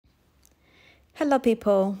Hello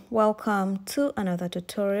people, welcome to another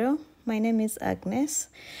tutorial. My name is Agnes.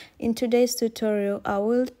 In today's tutorial I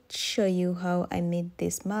will show you how I made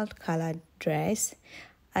this multicolored dress.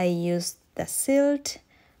 I used the silt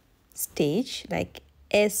stitch, like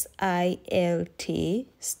SILT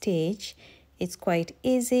stitch. It's quite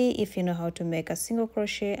easy. If you know how to make a single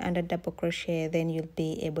crochet and a double crochet, then you'll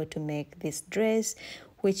be able to make this dress,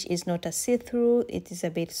 which is not a see-through. It is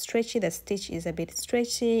a bit stretchy. The stitch is a bit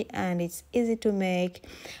stretchy and it's easy to make.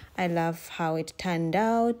 I love how it turned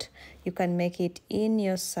out. You can make it in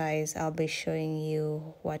your size. I'll be showing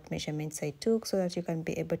you what measurements I took so that you can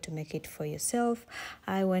be able to make it for yourself.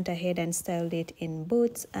 I went ahead and styled it in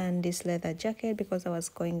boots and this leather jacket because I was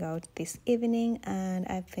going out this evening, and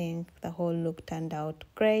I think the whole look turned out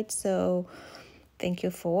great. So thank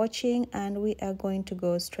you for watching, and we are going to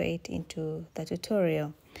go straight into the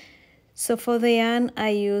tutorial. So for the yarn, I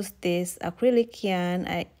used this acrylic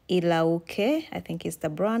yarn, Ilauke, I think is the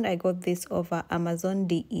brand. I got this over Amazon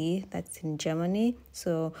DE, that's in Germany.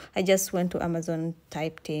 So I just went to Amazon,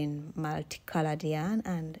 typed in multicolored yarn,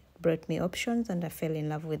 and brought me options, and I fell in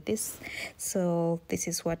love with this. So this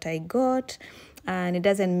is what I got, and it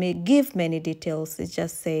doesn't give many details. It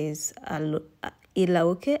just says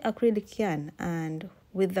Ilauke acrylic yarn, and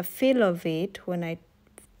with the feel of it, when I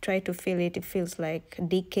try to feel it, it feels like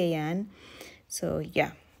DK yarn. So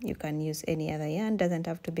yeah, you can use any other yarn, doesn't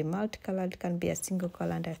have to be multicolored, can be a single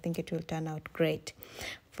color, and I think it will turn out great.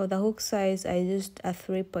 For the hook size, I used a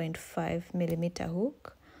 3.5mm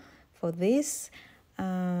hook for this,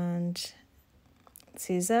 and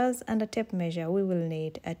scissors and a tape measure. We will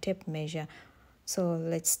need a tape measure. So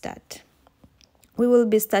let's start. We will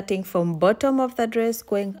be starting from bottom of the dress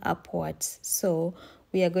going upwards. So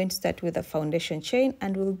we are going to start with a foundation chain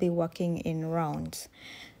and we'll be working in rounds.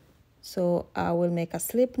 So I will make a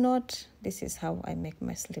slip knot. This is how I make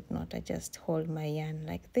my slip knot. I just hold my yarn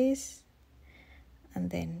like this and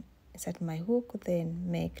then insert my hook,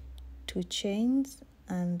 then make 2 chains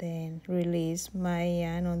and then release my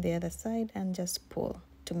yarn on the other side and just pull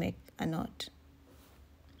to make a knot.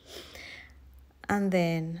 And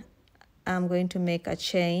then I'm going to make a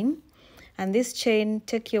chain, and this chain,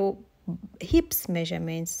 take your hips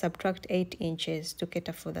measurements, subtract 8 inches to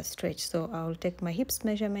cater for the stretch. So I'll take my hips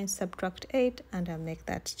measurements, subtract 8, and I'll make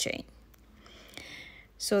that chain.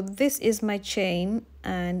 So this is my chain,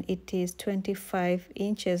 and it is 25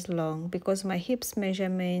 inches long because my hips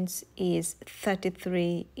measurements is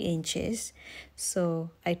 33 inches.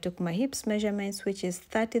 So I took my hips measurements, which is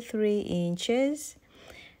 33 inches.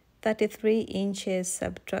 33 inches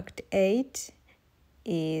subtract 8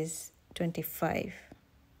 is 25.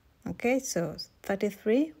 Okay, so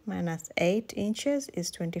 33 minus 8 inches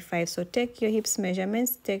is 25. So take your hips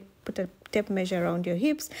measurements, put a tape measure around your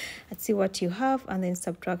hips and see what you have, and then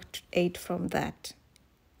subtract 8 from that.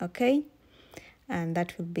 Okay, and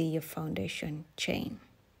that will be your foundation chain.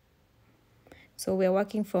 So we're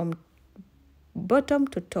working from bottom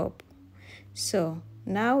to top. So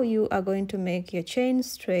now you are going to make your chain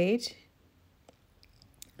straight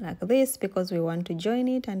like this because we want to join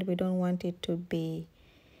it and we don't want it to be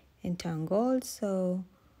entangled. So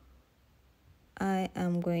I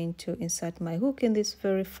am going to insert my hook in this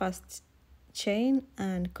very first chain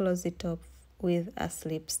and close it up with a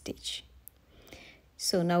slip stitch.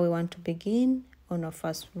 So now we want to begin on our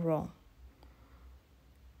first row.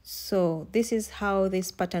 So this is how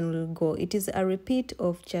this pattern will go. It is a repeat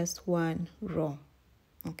of just 1 row.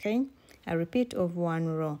 Okay, a repeat of 1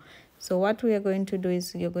 row. So what we are going to do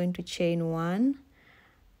is you're going to chain 1,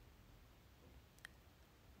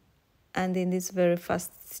 and in this very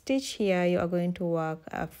first stitch here you are going to work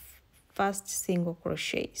a first single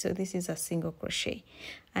crochet. So this is a single crochet,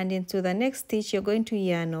 and into the next stitch you're going to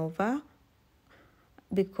yarn over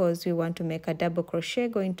because we want to make a double crochet.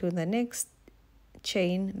 Going to the next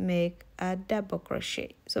chain, make a double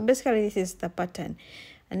crochet. So basically this is the pattern,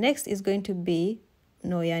 and next is going to be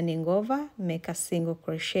no yarning over, make a single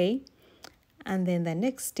crochet, and then the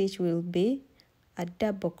next stitch will be a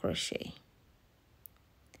double crochet.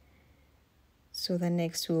 So the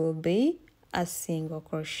next will be a single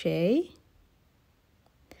crochet,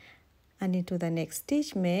 and into the next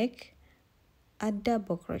stitch make a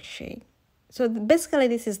double crochet. So basically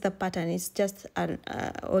this is the pattern. It's just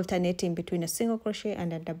alternating between a single crochet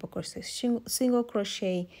and a double crochet, single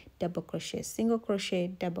crochet, double crochet, single crochet,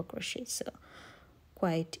 double crochet. So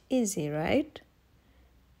quite easy, right?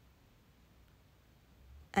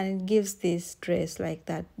 And it gives this dress like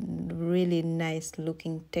that really nice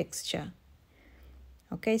looking texture.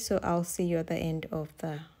 Okay, so I'll see you at the end of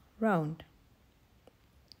the round.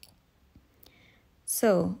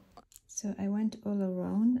 So I went all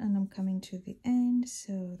around and I'm coming to the end.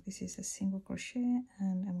 So this is a single crochet,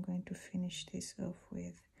 and I'm going to finish this off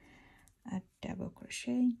with a double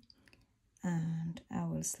crochet, and I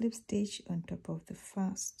will slip stitch on top of the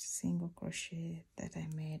first single crochet that I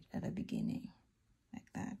made at the beginning,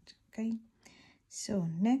 like that. Okay, so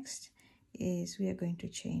next is we are going to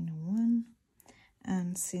chain one,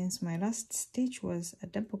 and since my last stitch was a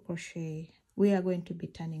double crochet, we are going to be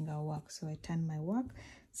turning our work. So I turn my work.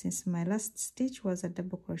 Since my last stitch was a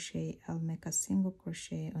double crochet, I'll make a single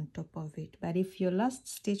crochet on top of it. But if your last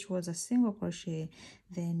stitch was a single crochet,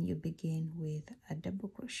 then you begin with a double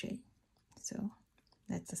crochet. So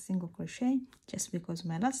that's a single crochet, just because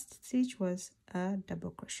my last stitch was a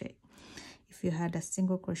double crochet. If you had a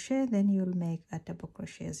single crochet, then you'll make a double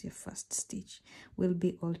crochet as your first stitch. We'll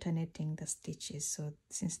be alternating the stitches. So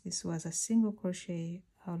since this was a single crochet,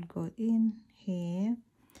 I'll go in here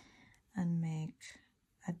and make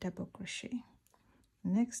a double crochet.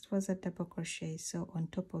 Next was a double crochet, so on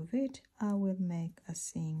top of it I will make a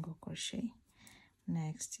single crochet.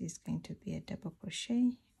 Next is going to be a double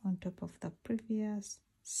crochet on top of the previous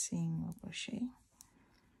single crochet.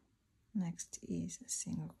 Next is a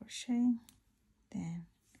single crochet, then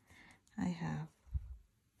I have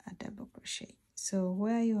a double crochet. So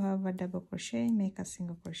where you have a double crochet, make a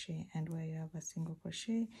single crochet, and where you have a single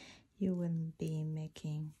crochet, you will be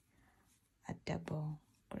making a double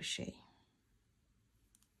crochet.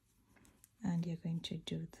 And you're going to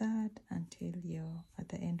do that until you're at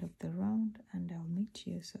the end of the round, and I'll meet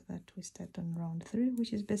you so that we start on round 3,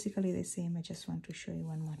 which is basically the same. I just want to show you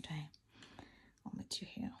one more time. I'll meet you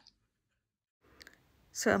here.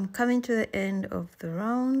 So I'm coming to the end of the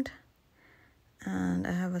round, and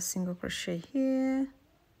I have a single crochet here,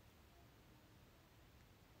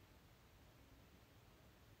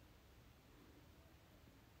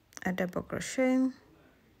 a double crochet,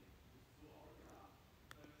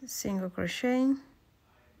 single crochet,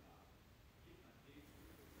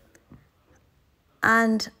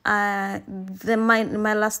 and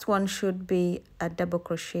my last one should be a double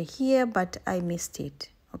crochet here, but I missed it.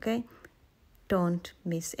 Okay, don't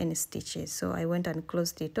miss any stitches. So I went and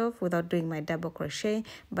closed it off without doing my double crochet,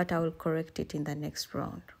 but I will correct it in the next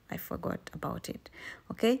round. I forgot about it.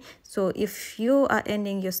 Okay, so if you are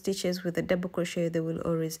ending your stitches with a double crochet, they will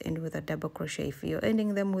always end with a double crochet. If you're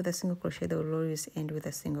ending them with a single crochet, they will always end with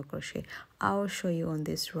a single crochet. I'll show you on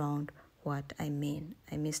this round what I mean.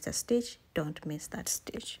 I missed a stitch, don't miss that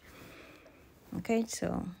stitch. Okay,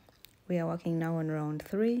 so we are working now on round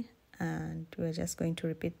 3, and we're just going to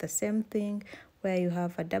repeat the same thing. Where you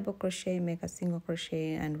have a double crochet, make a single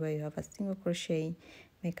crochet, and where you have a single crochet,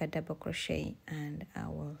 make a double crochet. And I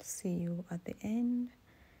will see you at the end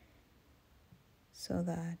so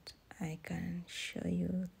that I can show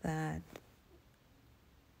you that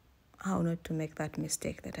how not to make that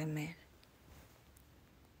mistake that I made.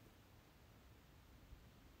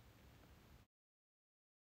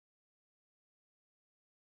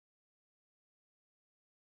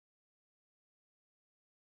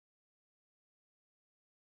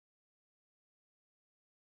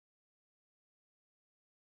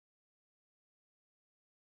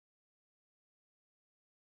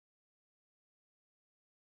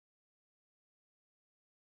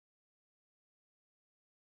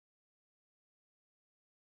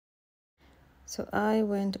 So I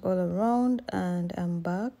went all around and I'm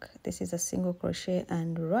back. This is a single crochet,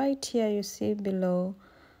 and right here you see below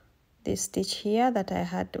this stitch here that I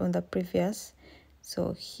had on the previous.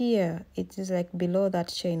 So here it is like below that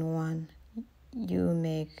chain 1, you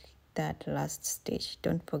make that last stitch.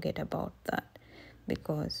 Don't forget about that,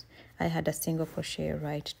 because I had a single crochet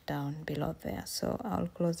right down below there. So I'll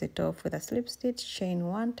close it off with a slip stitch, chain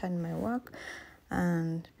 1, turn my work,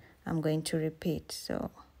 and I'm going to repeat.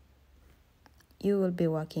 So you will be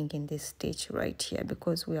working in this stitch right here,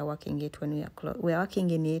 because we are working it when we are working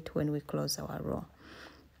in it when we close our row.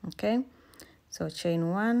 Okay, so chain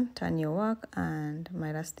 1, turn your work, and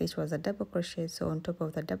my last stitch was a double crochet. So on top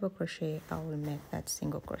of the double crochet, I will make that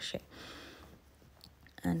single crochet,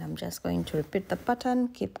 and I'm just going to repeat the pattern,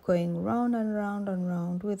 keep going round and round and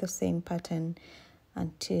round with the same pattern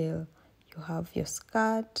until you have your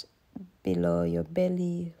skirt below your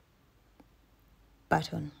belly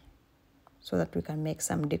button, so that we can make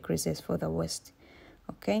some decreases for the waist.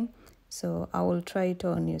 Okay, so I will try it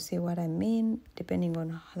on, you see what I mean, depending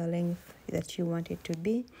on the length that you want it to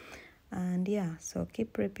be. And yeah, so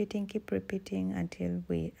keep repeating until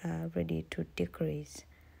we are ready to decrease.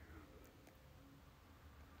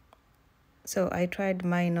 So I tried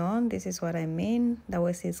mine on. This is what I mean. The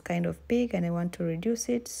waist is kind of big and I want to reduce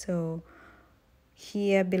it. So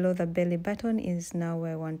here below the belly button is now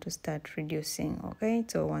where I want to start reducing. Okay,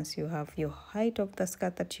 so once you have your height of the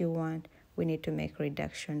skirt that you want, we need to make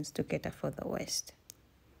reductions to cater for the waist.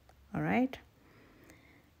 All right,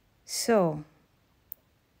 so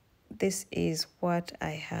this is what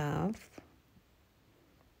I have,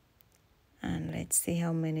 and let's see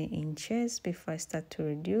how many inches before I start to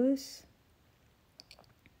reduce.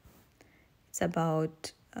 It's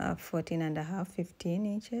about 14 and a half, 15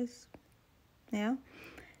 inches. Yeah,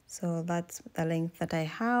 so that's the length that I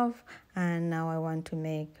have, and now I want to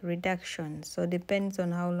make reductions. So it depends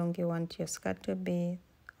on how long you want your skirt to be,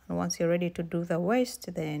 and once you're ready to do the waist,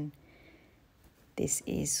 then this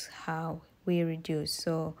is how we reduce.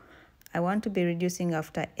 So I want to be reducing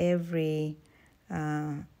after every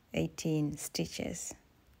 18 stitches.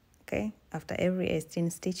 Okay, after every 18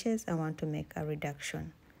 stitches I want to make a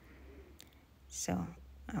reduction. So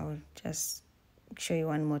I will just show you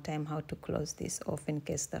one more time how to close this off in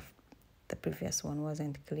case the previous one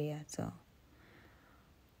wasn't clear. So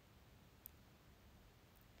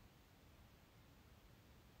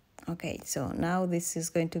okay, so now this is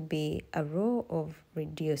going to be a row of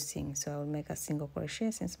reducing. So I'll make a single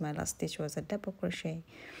crochet since my last stitch was a double crochet,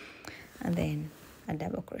 and then a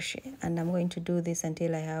double crochet, and I'm going to do this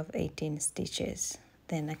until I have 18 stitches.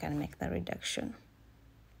 Then I can make the reduction.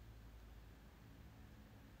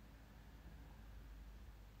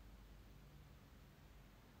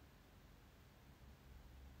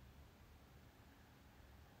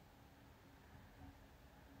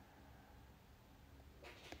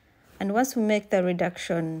 And once we make the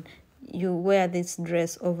reduction, you wear this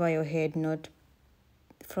dress over your head, not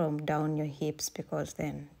from down your hips, because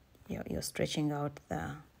then you're stretching out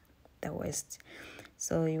the waist.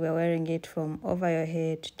 So you are wearing it from over your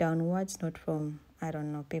head downwards, not from, I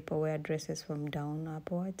don't know, people wear dresses from down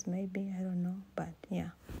upwards, maybe, I don't know, but yeah,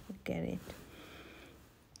 you get it.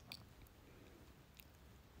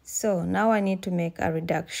 So now I need to make a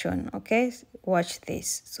reduction. Okay, watch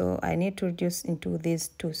this. So I need to reduce into these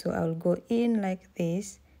two. So I'll go in like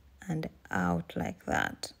this and out like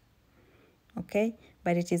that. Okay,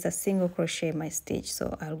 but it is a single crochet my stitch.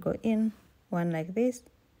 So I'll go in one like this,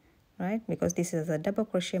 right? Because this is a double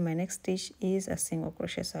crochet, my next stitch is a single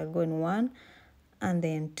crochet. So I'll go in one and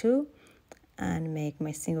then two and make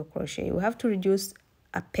my single crochet. You have to reduce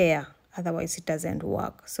a pair, otherwise it doesn't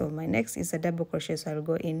work. So my next is a double crochet, so I'll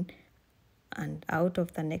go in and out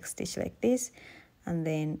of the next stitch like this, and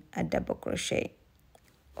then a double crochet.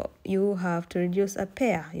 You have to reduce a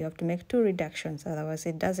pair, you have to make two reductions, otherwise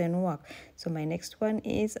it doesn't work. So my next one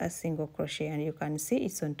is a single crochet, and you can see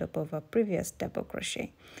it's on top of a previous double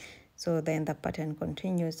crochet. So then the pattern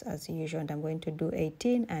continues as usual, and I'm going to do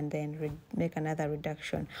 18 and then make another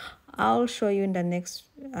reduction. I'll show you in the next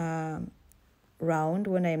round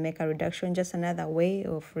when I make a reduction, just another way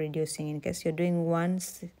of reducing. In case you're doing one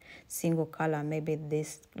single color, maybe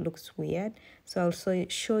this looks weird, so I'll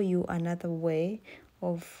show you another way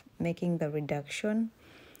of making the reduction,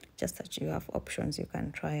 just that you have options you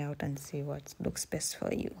can try out and see what looks best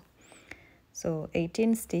for you. So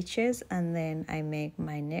 18 stitches, and then I make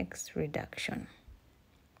my next reduction.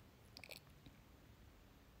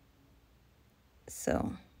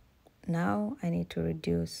 So now I need to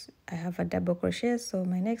reduce. I have a double crochet, so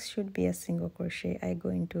my next should be a single crochet. I go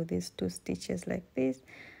into these two stitches like this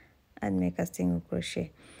and make a single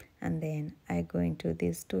crochet, and then I go into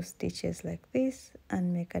these two stitches like this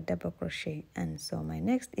and make a double crochet. And so my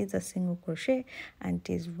next is a single crochet, and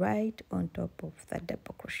it is right on top of the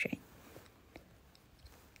double crochet.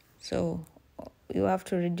 So you have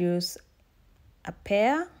to reduce a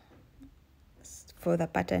pair for the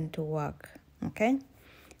pattern to work. Okay,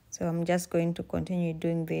 so I'm just going to continue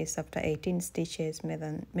doing this. After 18 stitches,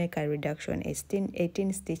 make a reduction.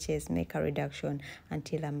 18 stitches, make a reduction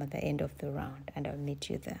until I'm at the end of the round, and I'll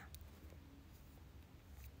meet you there.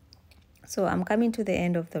 So I'm coming to the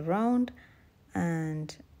end of the round,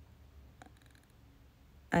 and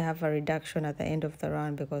I have a reduction at the end of the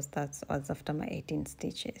round because that's what's after my 18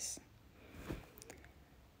 stitches.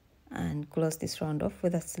 And close this round off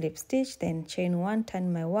with a slip stitch, then chain one,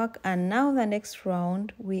 turn my work, and now the next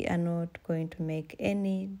round we are not going to make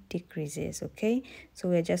any decreases. Okay, so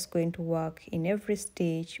we're just going to work in every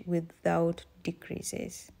stitch without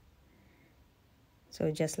decreases. So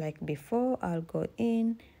just like before, I'll go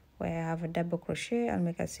in where I have a double crochet, I'll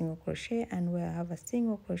make a single crochet, and where I have a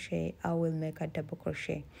single crochet, I will make a double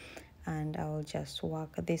crochet, and I'll just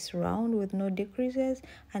work this round with no decreases,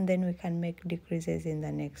 and then we can make decreases in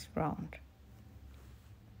the next round.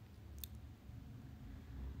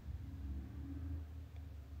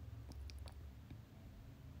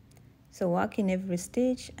 So work in every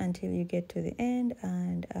stitch until you get to the end,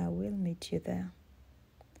 and I will meet you there.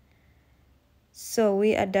 So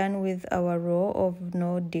we are done with our row of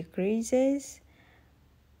no decreases.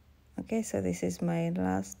 Okay, so this is my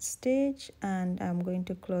last stitch, and I'm going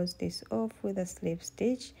to close this off with a slip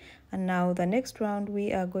stitch. And now the next round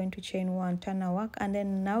we are going to chain 1, turn our work, and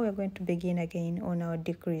then now we're going to begin again on our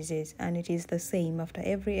decreases, and it is the same. After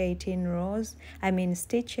every 18 rows,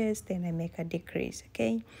 stitches, then I make a decrease.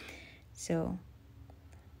 Okay, so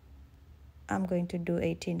I'm going to do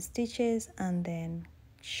 18 stitches and then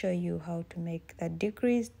show you how to make that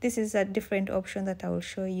decrease. This is a different option that I will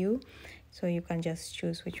show you, so you can just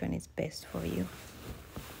choose which one is best for you.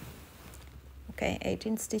 Okay,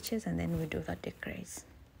 18 stitches, and then we do the decrease.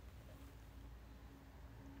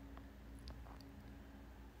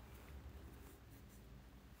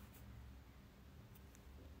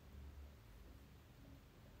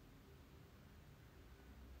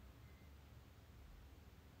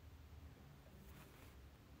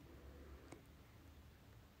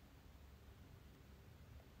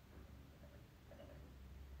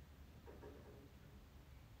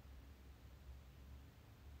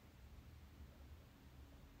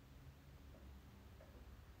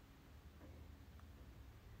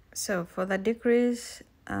 So for the decrease,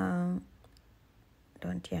 don't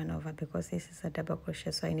yarn over because this is a double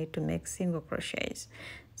crochet, so I need to make single crochets.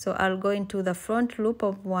 So I'll go into the front loop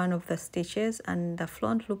of one of the stitches and the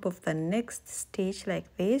front loop of the next stitch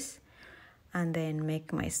like this, and then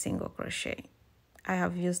make my single crochet. I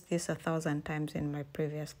have used this 1,000 times in my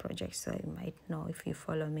previous projects, so you might know if you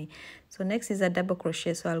follow me. So next is a double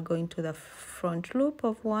crochet, so I'll go into the front loop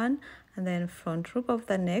of one and then front loop of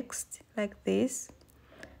the next like this,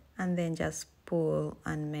 and then just pull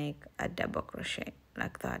and make a double crochet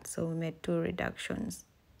like that. So we made 2 reductions.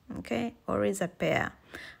 Okay, or is a pair.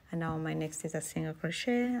 And now my next is a single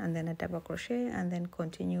crochet and then a double crochet, and then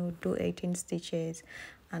continue, do 18 stitches,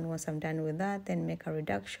 and once I'm done with that, then make a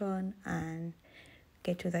reduction and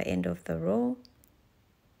get to the end of the row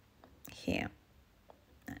here.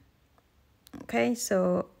 Okay,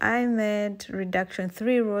 so I made reduction,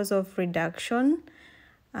 3 rows of reduction,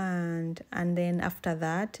 and then after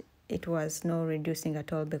that it was no reducing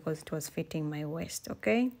at all because it was fitting my waist.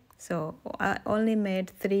 Okay, so I only made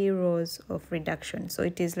 3 rows of reduction, so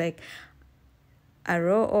it is like a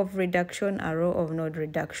row of reduction, a row of no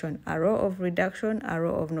reduction, a row of reduction, a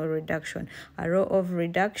row of no reduction, a row of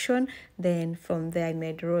reduction. Then from there I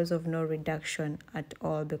made rows of no reduction at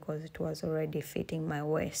all because it was already fitting my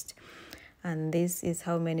waist. And this is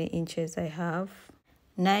how many inches I have.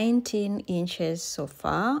 19 inches so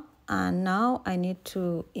far, and now I need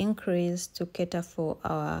to increase to cater for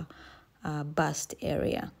our bust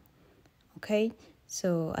area. Okay,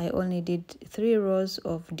 so I only did 3 rows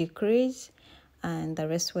of decrease and the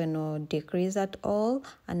rest were no decrease at all,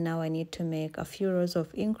 and now I need to make a few rows of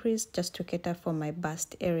increase just to cater for my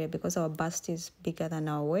bust area, because our bust is bigger than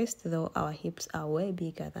our waist, though our hips are way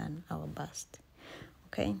bigger than our bust.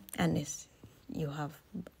 Okay, unless you have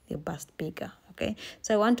your bust bigger. Okay,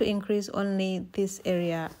 so I want to increase only this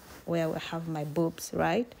area where we have my boobs,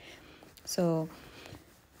 right? So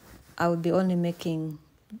I will be only making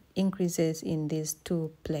increases in these 2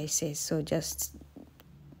 places. So just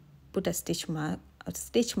put a stitch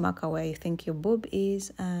marker where you think your boob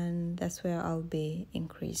is, and that's where I'll be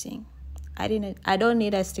increasing. I don't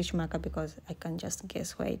need a stitch marker because I can just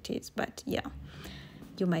guess where it is, but yeah,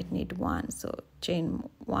 you might need one. So chain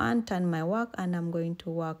 1, turn my work, and I'm going to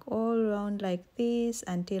work all around like this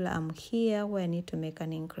until I'm here where I need to make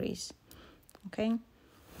an increase. Okay,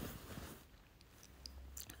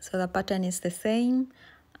 so the pattern is the same,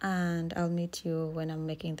 and I'll meet you when I'm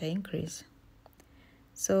making the increase.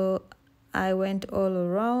 So I went all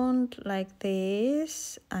around like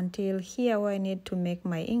this until here where I need to make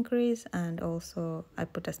my increase, and also I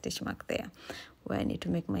put a stitch mark there where I need to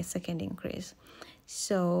make my second increase.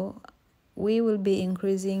 So we will be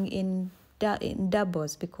increasing in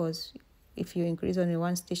doubles, because if you increase only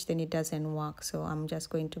 1 stitch then it doesn't work. So I'm just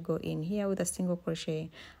going to go in here with a single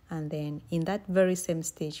crochet, and then in that very same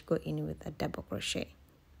stitch go in with a double crochet.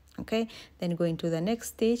 Okay, then go into the next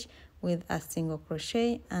stitch with a single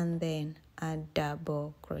crochet and then a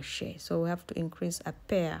double crochet. So we have to increase a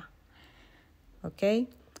pair. Okay,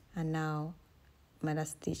 and now my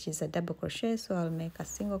last stitch is a double crochet, so I'll make a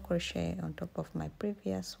single crochet on top of my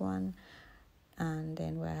previous one, and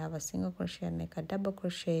then where I have a single crochet I make a double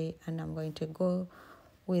crochet, and I'm going to go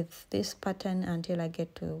with this pattern until I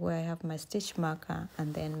get to where I have my stitch marker,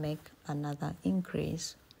 and then make another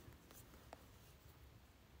increase.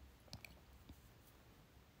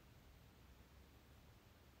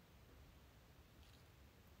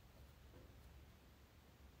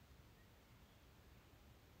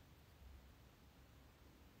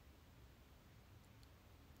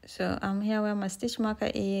 So I'm here where my stitch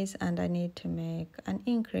marker is, and I need to make an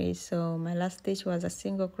increase. So my last stitch was a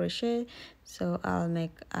single crochet, so I'll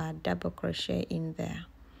make a double crochet in there.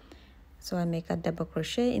 So I make a double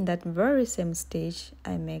crochet in that very same stitch.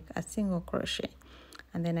 I make a single crochet,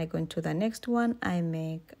 and then I go into the next one, I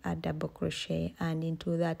make a double crochet, and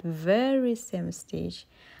into that very same stitch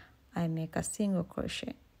I make a single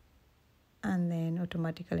crochet, and then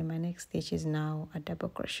automatically my next stitch is now a double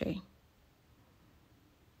crochet.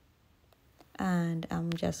 And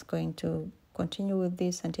I'm just going to continue with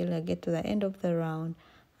this until I get to the end of the round,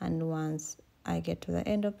 and once I get to the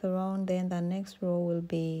end of the round, then the next row will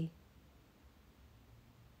be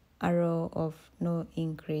a row of no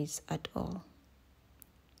increase at all.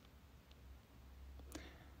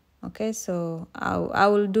 Okay, so I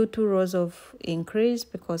will do 2 rows of increase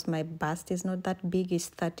because my bust is not that big, it's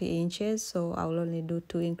 30 inches, so I will only do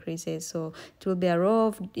 2 increases. So it will be a row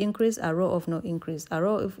of increase, a row of no increase, a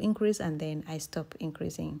row of increase, and then I stop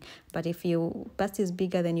increasing. But if your bust is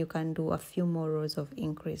bigger, then you can do a few more rows of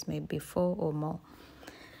increase, maybe 4 or more.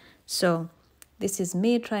 So this is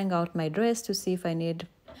me trying out my dress to see if I need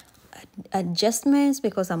adjustments,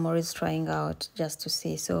 because I'm always trying out just to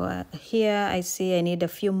see. So here I see I need a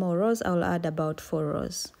few more rows. I'll add about 4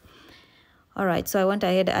 rows. All right, so I went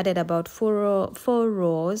ahead, added about 4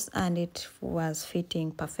 rows, and it was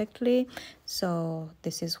fitting perfectly. So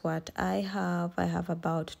this is what I have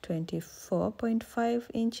about 24.5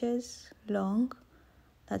 inches long.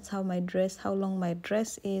 That's how long my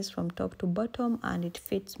dress is from top to bottom, and it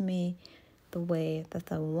fits me the way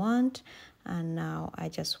that I want. And now I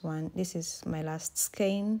just want, this is my last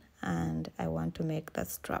skein, and I want to make the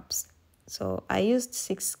straps. So I used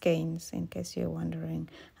 6 skeins in case you're wondering,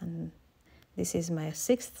 and this is my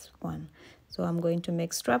 6th one. So I'm going to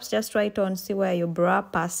make straps. Just right on, see where your bra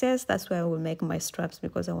passes. That's where I will make my straps,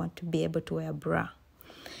 because I want to be able to wear a bra.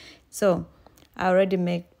 So I already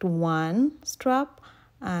made 1 strap,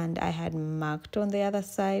 and I had marked on the other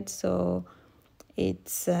side. So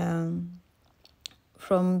it's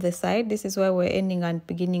from the side, this is where we're ending and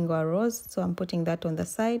beginning our rows, so I'm putting that on the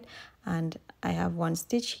side, and I have 1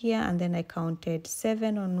 stitch here, and then I counted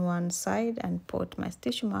 7 on one side and put my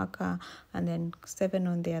stitch marker, and then 7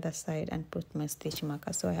 on the other side and put my stitch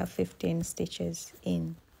marker. So I have 15 stitches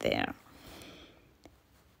in there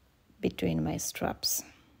between my straps.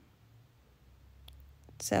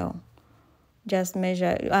 So just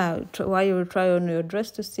measure while you try on your dress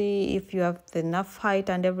to see if you have enough height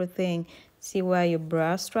and everything. See where your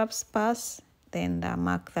bra straps pass, then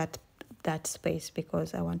mark that space,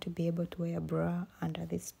 because I want to be able to wear a bra under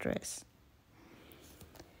this dress.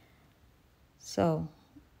 So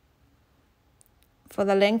for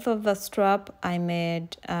the length of the strap, I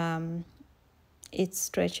made it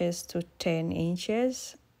stretches to 10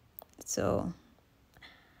 inches. So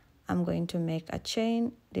I'm going to make a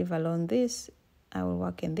chain, leave alone this. I will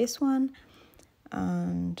work in this one,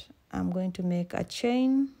 and I'm going to make a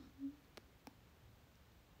chain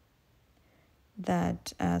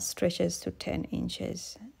that stretches to 10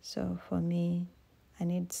 inches. So for me, I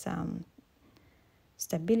need some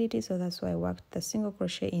stability, so that's why I worked the single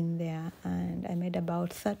crochet in there, and I made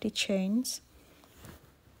about 30 chains.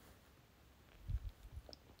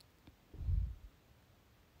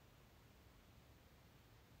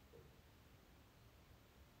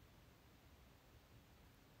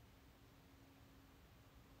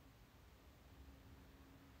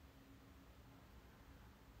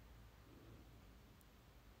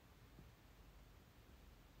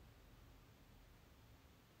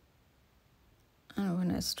 And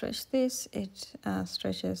when I stretch this, it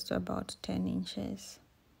stretches to about 10 inches.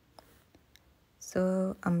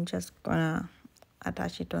 So I'm just gonna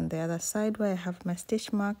attach it on the other side where I have my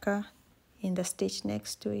stitch marker, in the stitch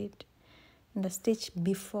next to it, in the stitch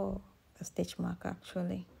before the stitch marker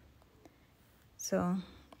actually. So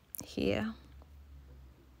here,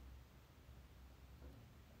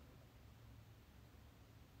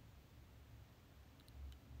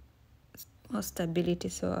 more stability,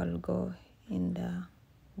 so I'll go in the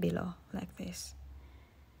below like this,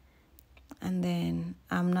 and then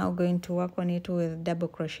I'm now going to work on it with double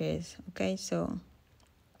crochets. Okay, so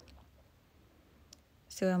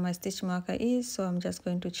see where my stitch marker is, so I'm just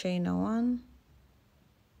going to chain a 1.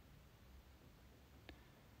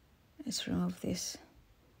 Let's remove this.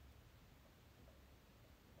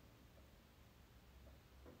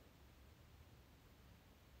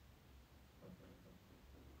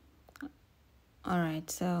 All right,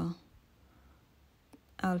 so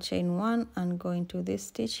I'll chain 1 and go into this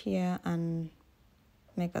stitch here and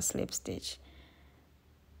make a slip stitch.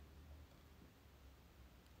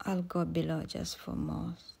 I'll go below just for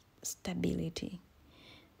more stability.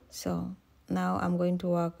 So now I'm going to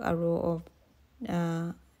work a row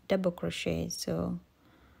of double crochet. So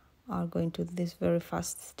I'll go into this very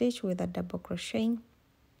first stitch with a double crochet.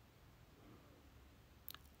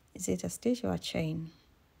 Is it a stitch or a chain?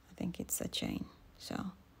 I think it's a chain. So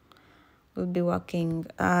we'll be working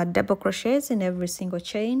double crochets in every single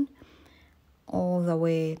chain all the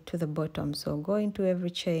way to the bottom. So go into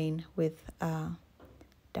every chain with a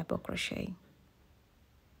double crochet.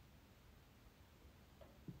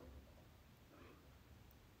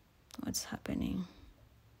 What's happening?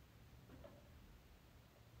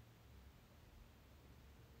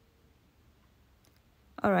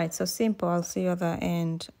 All right, so simple. I'll see you at the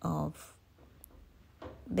end of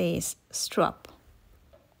this strap.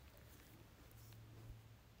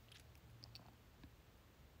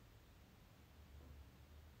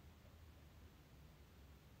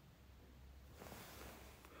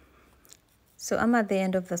 So I'm at the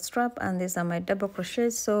end of the strap, and these are my double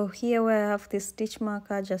crochets. So here where I have this stitch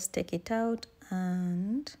marker, just take it out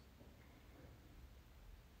and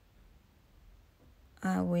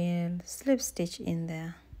I will slip stitch in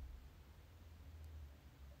there.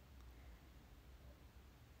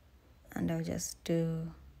 And I'll just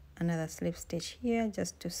do another slip stitch here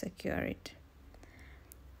just to secure it.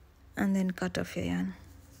 And then cut off your yarn.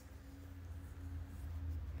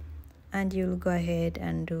 And you'll go ahead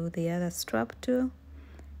and do the other strap too,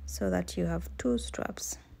 so that you have two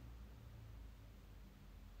straps.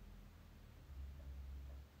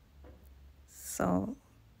 So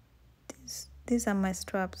these are my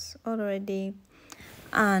straps already.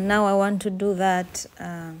 Now I want to do that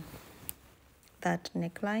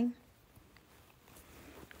neckline.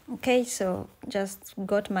 Okay, so just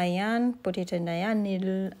got my yarn, put it in the yarn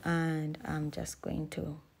needle, and I'm just going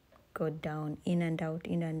to go down, in and out,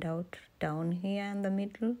 down here in the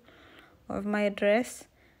middle of my dress,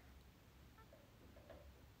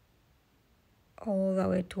 all the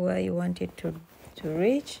way to where you want it to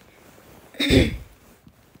reach.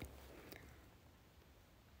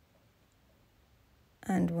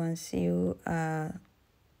 And once you are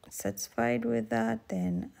satisfied with that,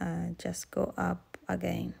 then just go up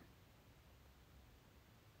again.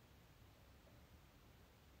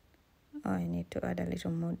 Oh, I need to add a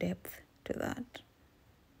little more depth to that.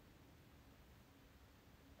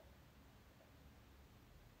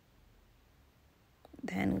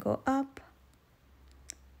 Then go up,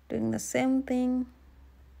 doing the same thing,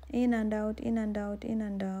 in and out, in and out, in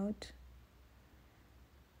and out.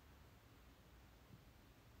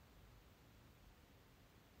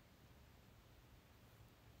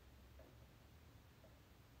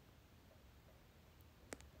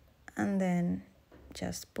 And then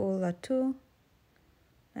just pull the two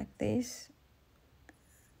like this,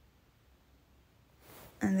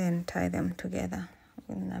 and then tie them together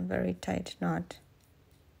in a very tight knot.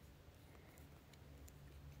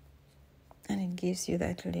 And it gives you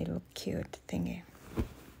that little cute thingy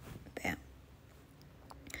there.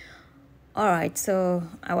 All right, so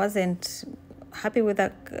I wasn't happy with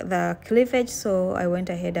the cleavage, so I went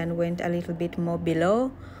ahead and went a little bit more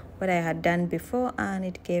below what I had done before, and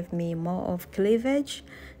it gave me more of cleavage.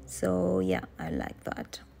 So yeah, I like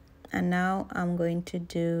that. And now I'm going to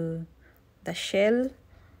do the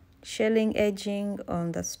shelling edging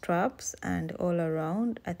on the straps and all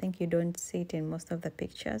around. I think you don't see it in most of the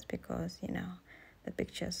pictures because, you know, the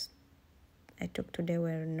pictures I took today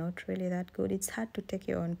were not really that good. It's hard to take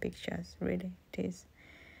your own pictures, really, it is.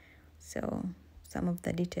 So some of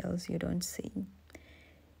the details you don't see.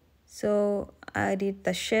 So I did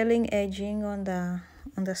the shelling edging on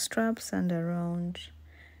the straps and around.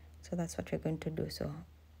 So that's what we're going to do. So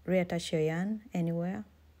reattach your yarn anywhere.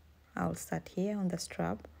 I'll start here on the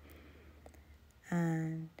strap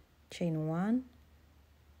and chain one,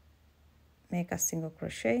 make a single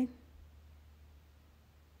crochet,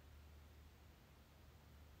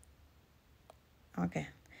 okay,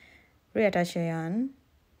 reattach your yarn,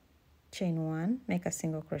 chain one, make a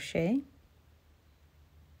single crochet,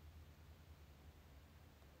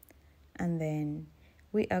 and then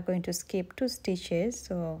we are going to skip 2 stitches.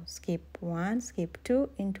 So skip 1, skip 2,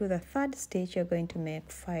 into the 3rd stitch you're going to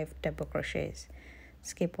make 5 double crochets.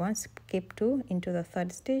 Skip 1, skip 2, into the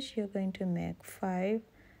 3rd stitch you're going to make 5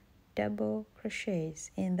 double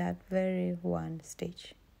crochets in that very one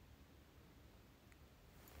stitch.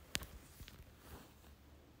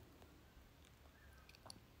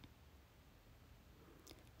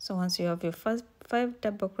 So once you have your first 5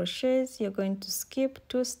 double crochets, you're going to skip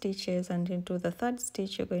 2 stitches, and into the 3rd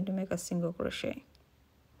stitch you're going to make a single crochet,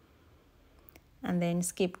 and then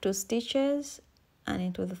skip 2 stitches, and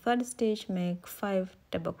into the 3rd stitch make 5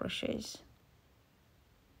 double crochets.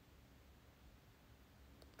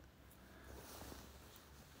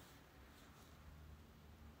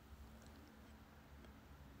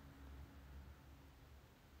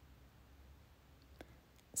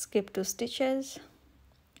 skip 2 stitches.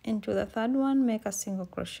 Into the third one, make a single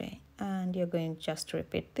crochet, and you're going just to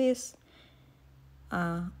repeat this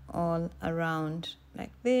all around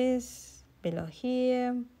like this, below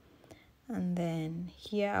here, and then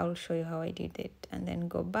here I'll show you how I did it, and then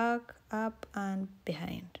go back, up, and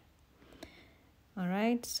behind. All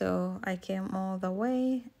right, so I came all the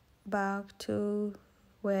way back to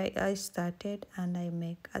where I started, and I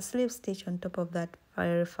make a slip stitch on top of that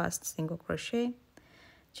very first single crochet,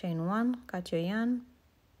 chain 1, cut your yarn,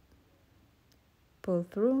 pull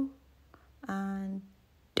through, and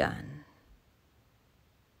done.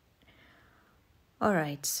 All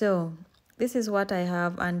right, so this is what I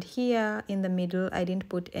have, and here in the middle I didn't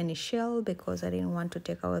put any shell because I didn't want to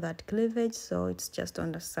take out that cleavage, so it's just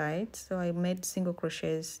on the side. So I made single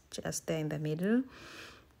crochets just there in the middle,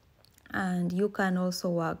 and you can also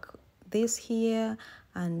work this here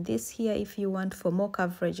and this here if you want for more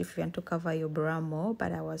coverage, if you want to cover your bra more,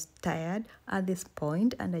 but I was tired at this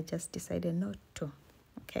point and I just decided not to.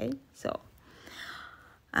 Okay, so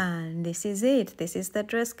and this is it. This is the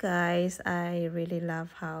dress, guys. I really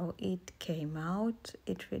love how it came out.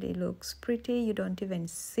 It really looks pretty. You don't even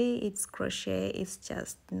see it's crochet. It's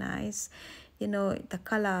just nice. You know, the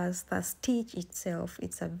colors, the stitch itself,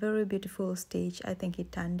 it's a very beautiful stitch. I think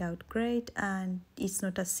it turned out great, and it's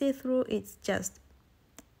not a see-through. It's just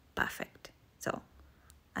perfect. So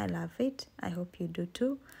I love it. I hope you do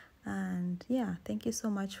too. And yeah, thank you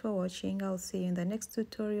so much for watching. I'll see you in the next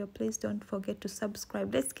tutorial. Please don't forget to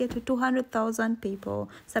subscribe. Let's get to 200,000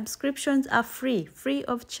 people. Subscriptions are free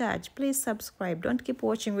of charge. Please subscribe. Don't keep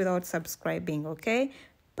watching without subscribing. Okay,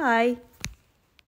 bye.